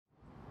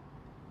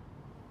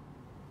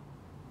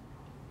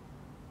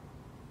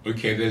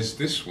Okay, there's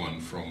this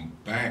one from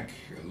back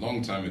a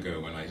long time ago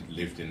when I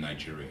lived in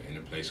Nigeria in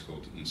a place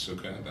called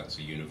Nsukka. That's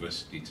a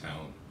university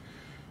town.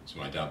 So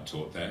my dad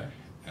taught there,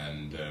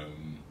 and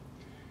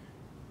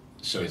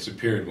so it's a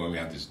period when we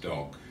had this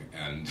dog,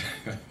 and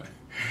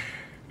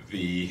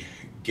the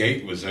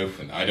gate was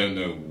open. I don't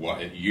know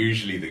what.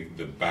 Usually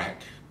the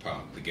back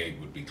part, the gate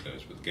would be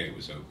closed, but the gate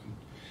was open.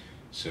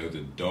 So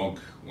the dog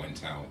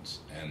went out,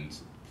 and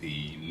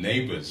the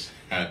neighbors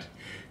had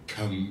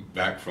come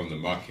back from the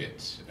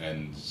market,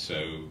 and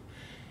so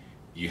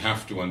you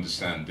have to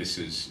understand this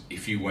is,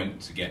 if you went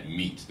to get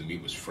meat, the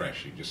meat was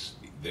fresh. It just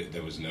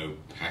there was no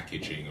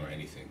packaging or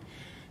anything.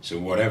 So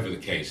whatever the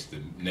case, the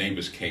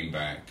neighbors came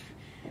back.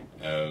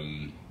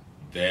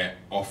 They're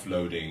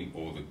offloading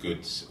all the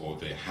goods, or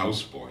the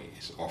houseboy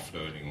is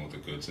offloading all the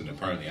goods, and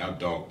apparently our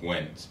dog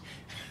went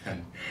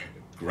and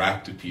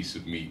grabbed a piece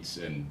of meat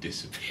and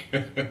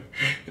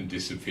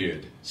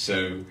disappeared.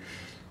 So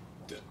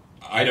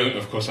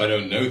of course I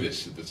don't know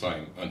this at the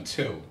time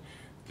until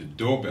the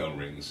doorbell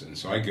rings, and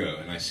so I go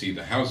and I see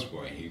the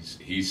houseboy.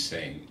 He's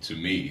saying to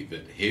me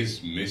that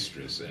his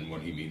mistress, and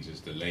what he means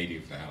is the lady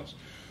of the house,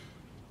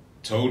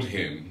 told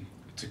him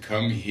to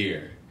come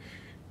here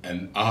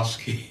and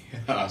ask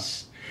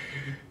us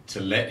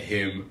to let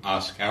him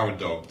ask our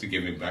dog to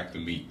give him back the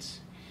meat.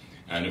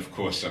 And of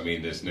course, I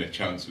mean, there's no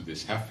chance of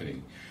this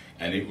happening.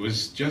 And it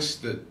was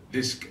just that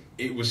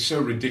it was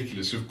so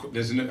ridiculous.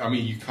 I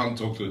mean, you can't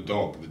talk to a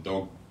dog. The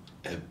dog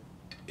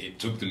it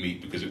took the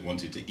meat because it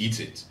wanted to eat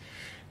it.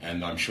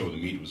 And I'm sure the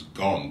meat was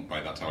gone by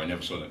that time. I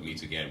never saw that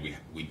meat again.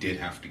 We did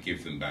have to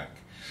give them back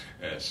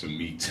some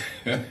meat.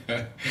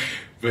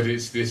 But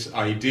it's this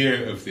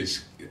idea of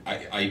this,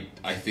 I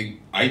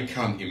think, I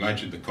can't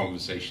imagine the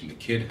conversation the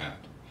kid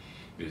had,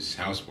 this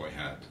houseboy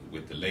had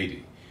with the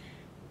lady.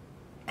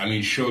 I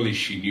mean, surely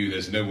she knew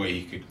there's no way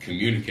he could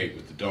communicate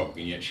with the dog,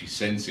 and yet she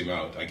sends him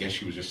out. I guess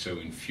she was just so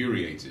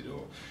infuriated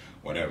or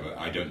whatever.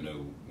 I don't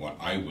know what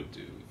I would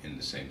do in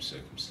the same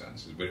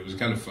circumstances, but it was a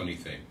kind of funny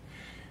thing.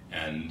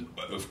 And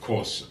of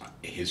course,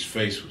 his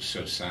face was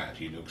so sad.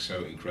 He looked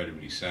so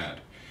incredibly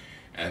sad.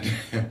 And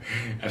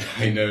and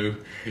I know,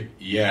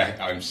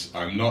 yeah,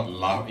 I'm not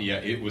laughing. Yeah,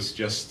 it was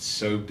just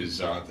so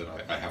bizarre that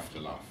I have to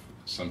laugh.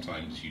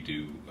 Sometimes you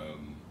do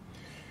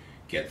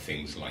get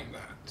things like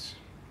that.